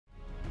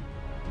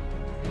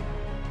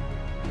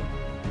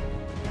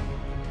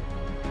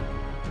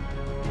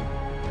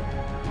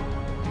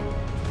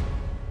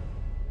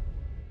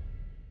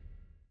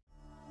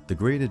the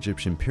great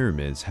Egyptian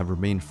pyramids have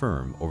remained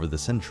firm over the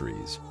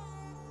centuries.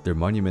 Their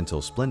monumental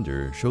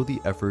splendor show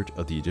the effort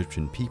of the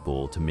Egyptian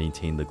people to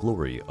maintain the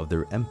glory of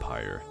their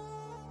empire.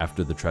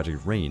 After the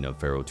tragic reign of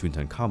Pharaoh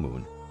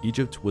Tutankhamun,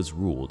 Egypt was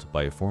ruled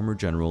by a former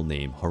general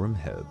named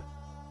Horemheb.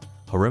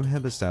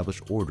 Horemheb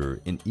established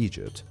order in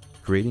Egypt,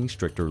 creating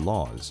stricter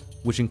laws,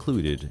 which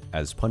included,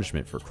 as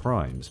punishment for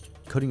crimes,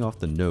 cutting off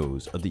the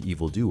nose of the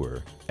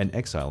evildoer and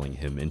exiling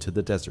him into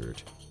the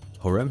desert.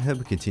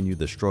 Horemheb continued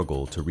the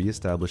struggle to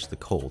re-establish the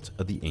cult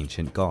of the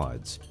ancient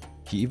gods.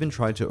 He even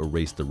tried to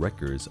erase the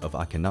records of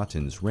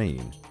Akhenaten's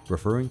reign,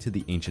 referring to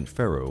the ancient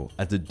pharaoh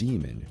as a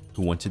demon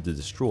who wanted to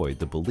destroy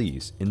the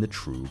beliefs in the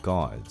true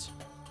gods.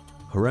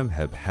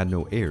 Horemheb had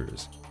no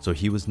heirs, so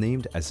he was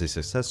named as his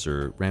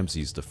successor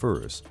Ramses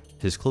I,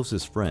 his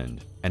closest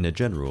friend and a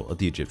general of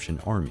the Egyptian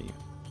army.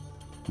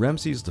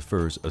 Ramses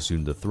I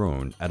assumed the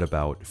throne at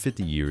about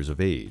 50 years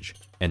of age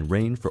and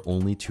reigned for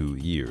only 2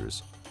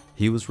 years.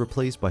 He was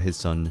replaced by his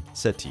son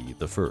Seti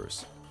I.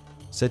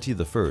 Seti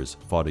I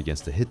fought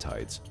against the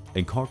Hittites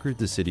and conquered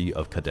the city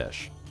of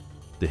Kadesh.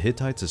 The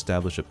Hittites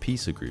established a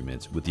peace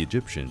agreement with the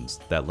Egyptians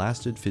that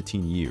lasted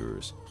 15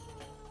 years.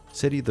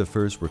 Seti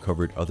I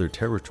recovered other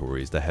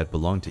territories that had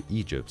belonged to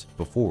Egypt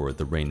before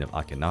the reign of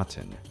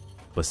Akhenaten,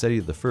 but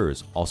Seti I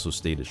also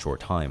stayed a short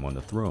time on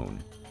the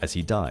throne, as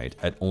he died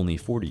at only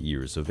 40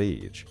 years of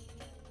age.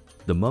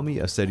 The mummy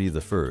of Seti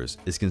I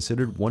is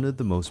considered one of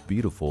the most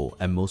beautiful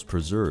and most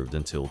preserved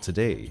until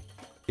today.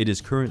 It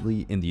is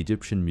currently in the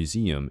Egyptian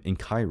Museum in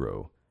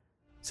Cairo.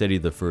 Seti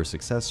I's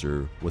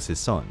successor was his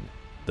son,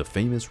 the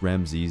famous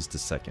Ramses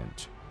II.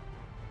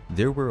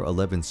 There were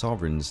 11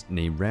 sovereigns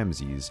named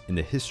Ramses in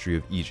the history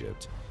of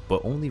Egypt,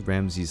 but only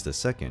Ramses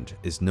II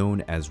is known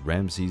as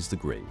Ramses the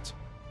Great.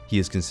 He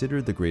is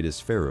considered the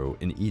greatest pharaoh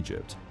in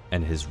Egypt,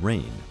 and his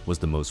reign was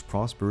the most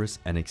prosperous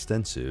and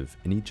extensive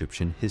in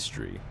Egyptian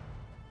history.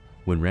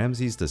 When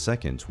Ramses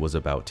II was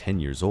about 10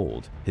 years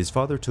old, his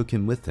father took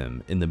him with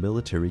him in the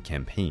military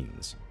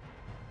campaigns.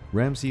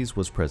 Ramses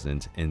was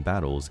present in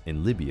battles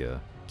in Libya,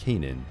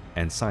 Canaan,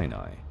 and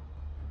Sinai.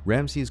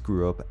 Ramses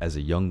grew up as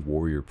a young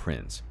warrior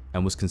prince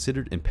and was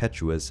considered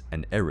impetuous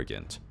and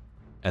arrogant.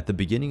 At the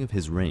beginning of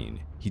his reign,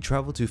 he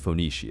traveled to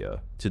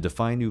Phoenicia to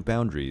define new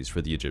boundaries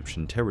for the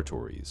Egyptian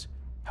territories.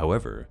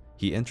 However,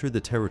 he entered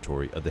the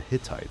territory of the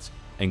Hittites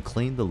and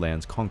claimed the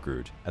lands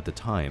conquered at the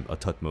time of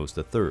Thutmose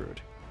III.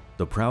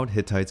 The proud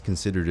Hittites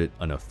considered it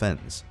an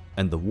offense,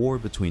 and the war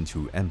between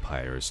two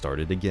empires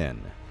started again.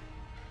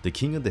 The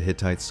king of the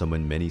Hittites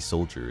summoned many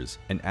soldiers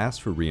and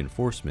asked for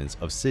reinforcements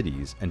of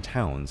cities and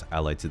towns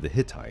allied to the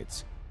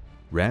Hittites.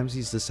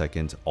 Ramses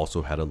II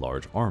also had a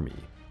large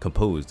army,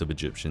 composed of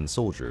Egyptian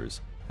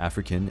soldiers,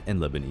 African and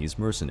Lebanese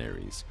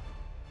mercenaries.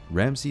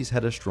 Ramses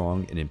had a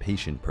strong and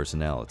impatient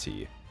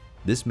personality.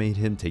 This made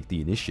him take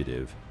the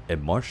initiative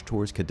and march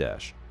towards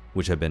Kadesh,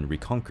 which had been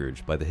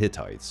reconquered by the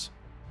Hittites.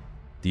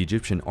 The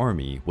Egyptian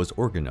army was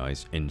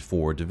organized in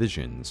 4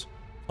 divisions.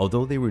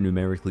 Although they were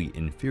numerically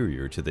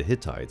inferior to the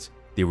Hittites,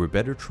 they were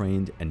better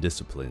trained and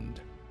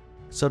disciplined.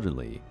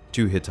 Suddenly,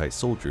 2 Hittite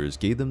soldiers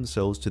gave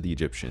themselves to the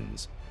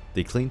Egyptians.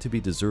 They claimed to be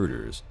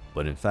deserters,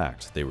 but in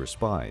fact they were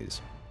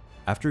spies.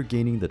 After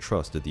gaining the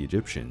trust of the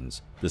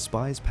Egyptians, the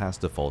spies passed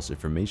the false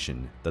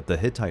information that the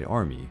Hittite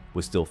army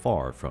was still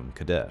far from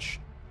Kadesh.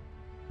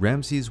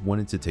 Ramses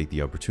wanted to take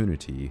the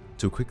opportunity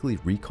to quickly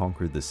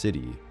reconquer the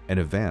city and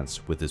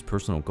advance with his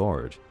personal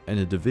guard and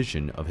a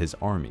division of his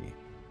army,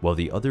 while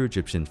the other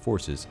Egyptian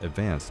forces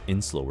advanced in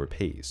slower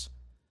pace.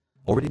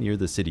 Already near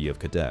the city of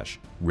Kadesh,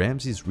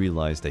 Ramses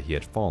realized that he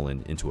had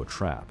fallen into a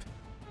trap.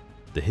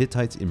 The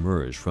Hittites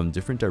emerged from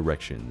different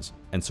directions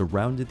and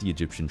surrounded the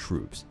Egyptian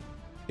troops.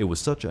 It was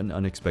such an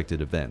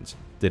unexpected event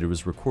that it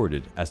was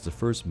recorded as the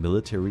first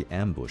military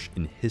ambush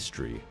in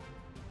history.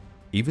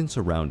 Even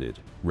surrounded,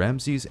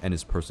 Ramses and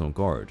his personal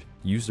guard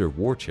used their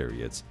war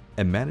chariots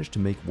and managed to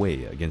make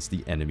way against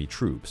the enemy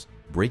troops,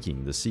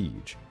 breaking the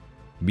siege.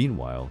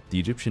 Meanwhile, the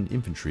Egyptian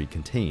infantry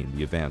contained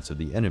the advance of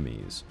the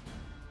enemies.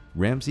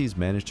 Ramses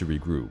managed to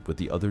regroup with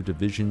the other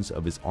divisions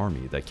of his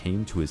army that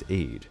came to his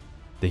aid.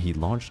 Then he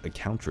launched a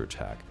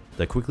counterattack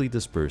that quickly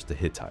dispersed the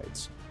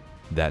Hittites.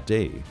 That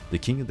day, the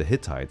king of the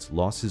Hittites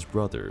lost his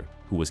brother,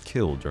 who was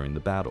killed during the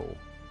battle.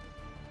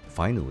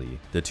 Finally,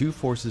 the 2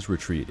 forces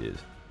retreated,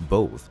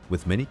 both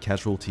with many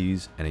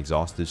casualties and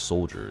exhausted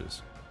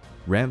soldiers.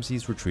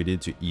 Ramses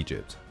retreated to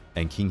Egypt,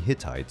 and King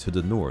Hittite to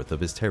the north of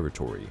his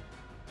territory.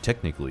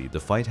 Technically, the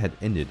fight had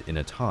ended in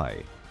a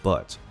tie,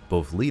 but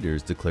both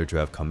leaders declared to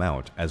have come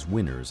out as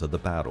winners of the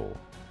battle.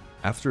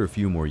 After a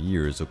few more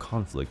years of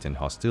conflict and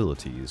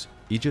hostilities,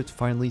 Egypt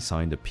finally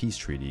signed a peace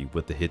treaty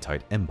with the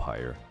Hittite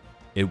Empire.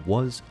 It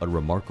was a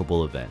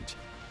remarkable event,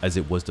 as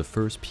it was the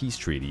first peace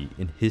treaty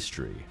in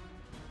history.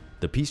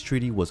 The peace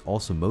treaty was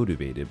also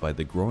motivated by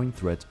the growing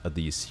threat of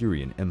the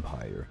Assyrian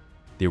Empire.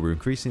 They were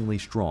increasingly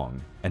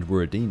strong and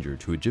were a danger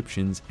to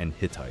Egyptians and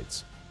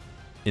Hittites.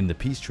 In the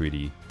peace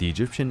treaty, the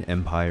Egyptian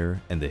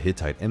Empire and the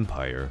Hittite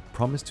Empire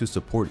promised to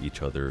support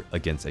each other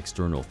against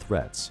external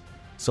threats,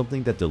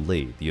 something that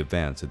delayed the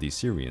advance of the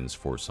Assyrians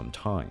for some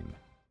time.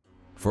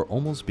 For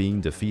almost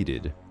being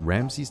defeated,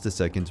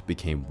 Ramses II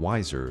became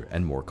wiser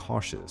and more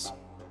cautious.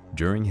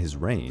 During his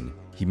reign,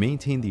 he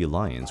maintained the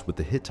alliance with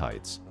the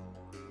Hittites.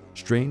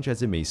 Strange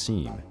as it may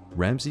seem,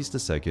 Ramses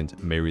II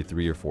married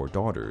 3 or 4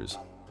 daughters,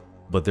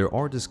 but there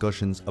are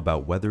discussions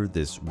about whether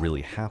this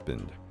really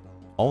happened.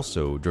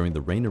 Also, during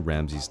the reign of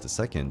Ramses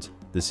II,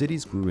 the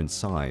cities grew in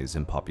size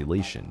and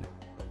population.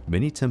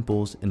 Many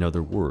temples and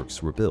other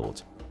works were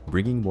built,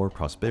 bringing more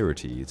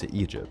prosperity to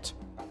Egypt.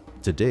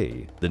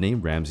 Today, the name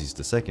Ramses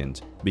II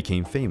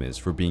became famous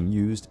for being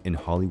used in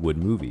Hollywood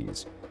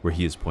movies, where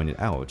he is pointed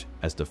out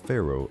as the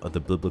pharaoh of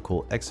the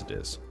biblical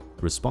Exodus,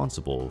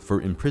 responsible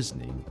for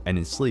imprisoning and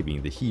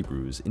enslaving the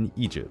Hebrews in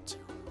Egypt.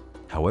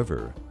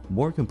 However,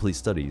 more complete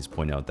studies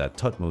point out that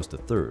Thutmose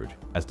III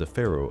as the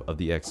pharaoh of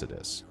the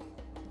Exodus.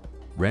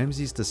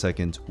 Ramses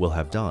II will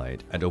have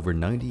died at over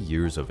 90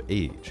 years of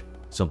age,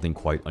 something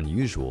quite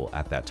unusual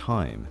at that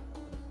time.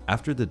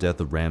 After the death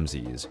of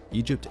Ramses,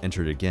 Egypt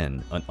entered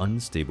again an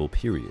unstable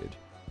period.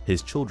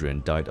 His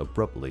children died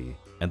abruptly,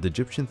 and the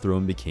Egyptian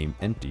throne became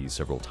empty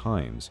several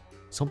times,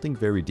 something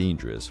very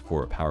dangerous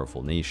for a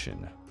powerful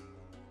nation.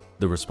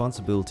 The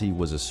responsibility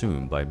was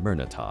assumed by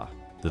Merneptah,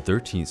 the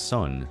 13th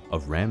son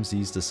of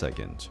Ramses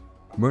II.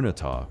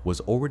 Merneptah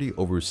was already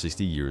over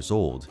 60 years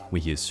old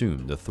when he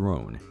assumed the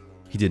throne.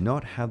 He did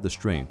not have the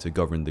strength to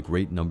govern the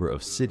great number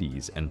of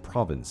cities and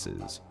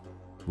provinces.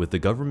 With the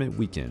government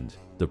weakened,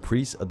 the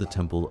priests of the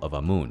Temple of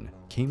Amun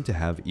came to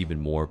have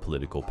even more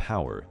political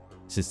power,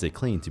 since they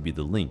claimed to be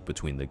the link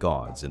between the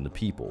gods and the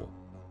people.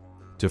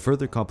 To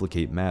further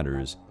complicate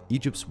matters,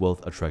 Egypt's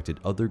wealth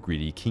attracted other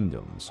greedy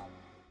kingdoms.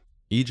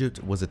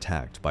 Egypt was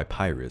attacked by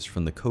pirates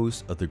from the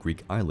coast of the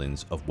Greek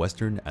islands of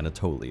western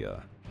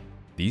Anatolia.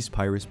 These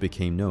pirates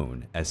became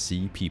known as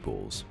Sea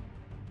Peoples.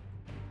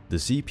 The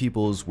Sea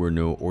Peoples were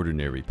no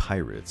ordinary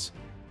pirates.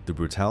 The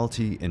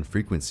brutality and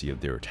frequency of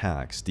their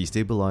attacks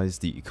destabilized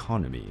the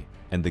economy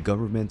and the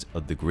government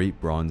of the Great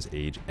Bronze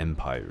Age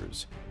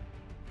empires.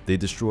 They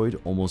destroyed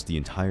almost the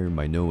entire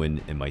Minoan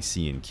and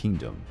Mycenaean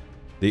kingdom.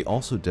 They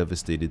also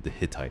devastated the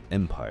Hittite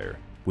Empire,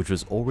 which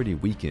was already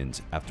weakened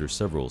after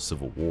several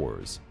civil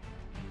wars.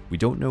 We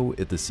don't know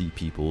if the Sea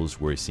Peoples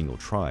were a single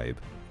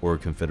tribe or a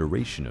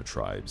confederation of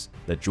tribes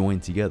that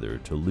joined together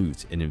to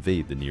loot and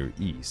invade the Near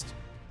East,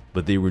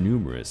 but they were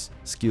numerous,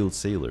 skilled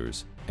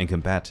sailors, and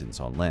combatants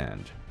on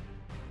land.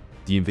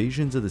 The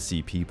invasions of the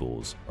Sea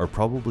Peoples are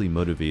probably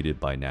motivated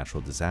by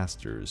natural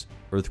disasters,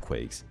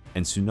 earthquakes,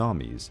 and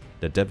tsunamis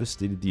that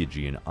devastated the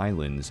Aegean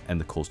islands and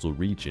the coastal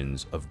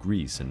regions of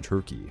Greece and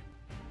Turkey.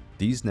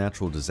 These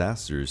natural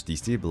disasters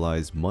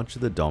destabilized much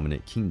of the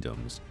dominant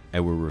kingdoms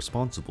and were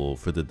responsible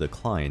for the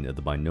decline of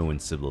the Minoan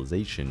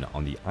civilization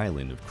on the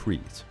island of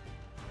Crete.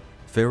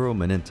 Pharaoh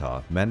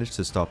Meneptah managed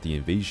to stop the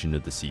invasion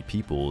of the Sea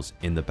Peoples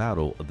in the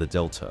Battle of the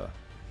Delta,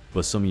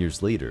 but some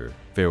years later,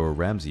 Pharaoh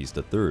Ramses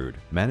III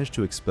managed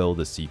to expel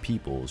the Sea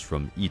Peoples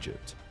from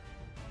Egypt.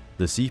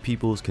 The Sea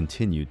Peoples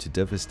continued to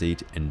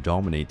devastate and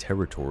dominate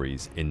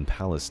territories in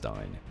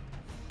Palestine.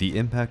 The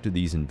impact of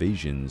these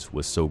invasions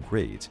was so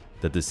great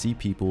that the Sea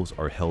Peoples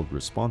are held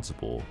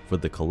responsible for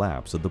the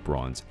collapse of the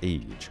Bronze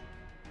Age.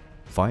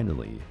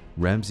 Finally,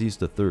 Ramses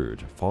III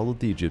followed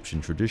the Egyptian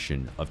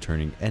tradition of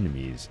turning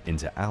enemies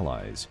into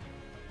allies.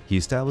 He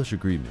established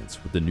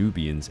agreements with the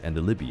Nubians and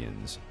the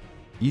Libyans.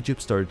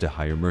 Egypt started to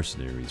hire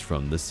mercenaries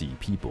from the Sea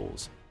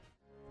Peoples.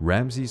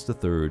 Ramses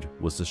III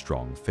was a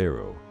strong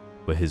pharaoh,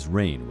 but his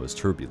reign was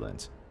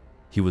turbulent.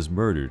 He was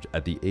murdered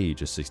at the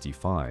age of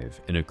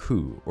 65 in a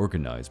coup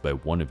organized by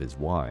one of his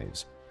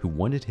wives, who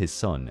wanted his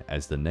son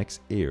as the next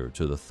heir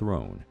to the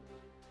throne.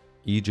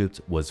 Egypt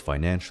was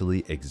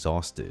financially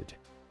exhausted.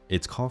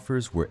 Its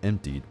coffers were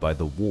emptied by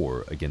the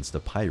war against the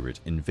pirate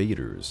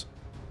invaders.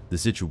 The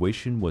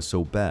situation was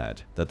so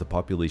bad that the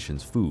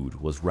population's food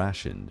was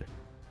rationed.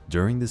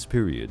 During this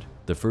period,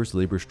 the first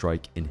labor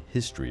strike in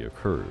history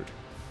occurred.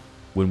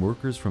 When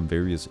workers from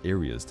various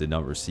areas did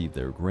not receive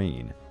their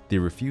grain, they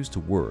refused to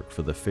work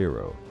for the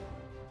pharaoh.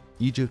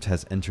 Egypt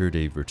has entered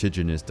a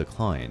vertiginous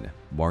decline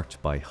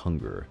marked by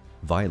hunger,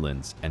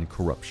 violence, and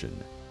corruption.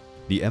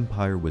 The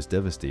empire was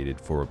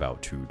devastated for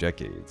about 2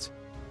 decades.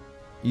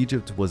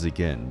 Egypt was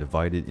again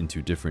divided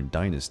into different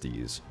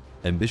dynasties.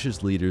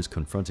 Ambitious leaders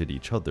confronted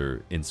each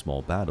other in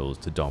small battles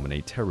to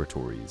dominate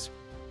territories.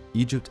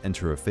 Egypt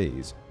entered a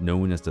phase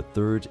known as the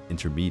Third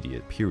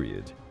Intermediate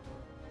Period.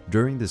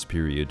 During this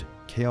period,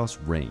 chaos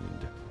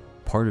reigned.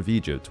 Part of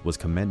Egypt was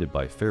commanded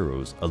by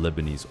pharaohs of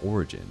Lebanese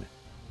origin,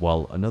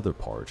 while another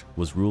part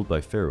was ruled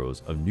by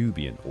pharaohs of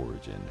Nubian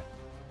origin.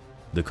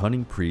 The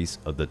cunning priests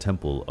of the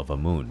Temple of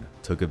Amun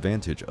took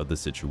advantage of the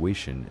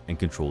situation and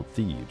controlled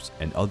Thebes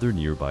and other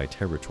nearby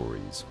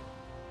territories.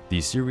 The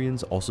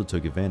Assyrians also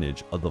took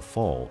advantage of the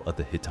fall of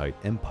the Hittite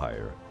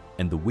Empire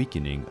and the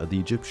weakening of the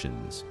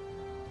Egyptians.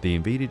 They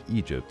invaded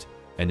Egypt,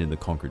 and in the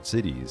conquered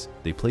cities,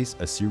 they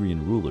placed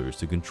Assyrian rulers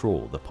to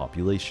control the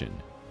population.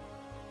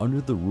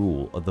 Under the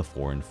rule of the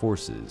foreign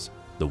forces,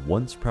 the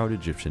once proud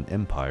Egyptian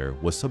empire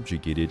was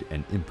subjugated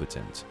and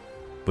impotent,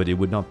 but it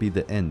would not be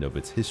the end of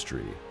its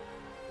history.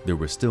 There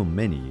were still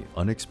many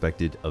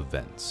unexpected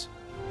events.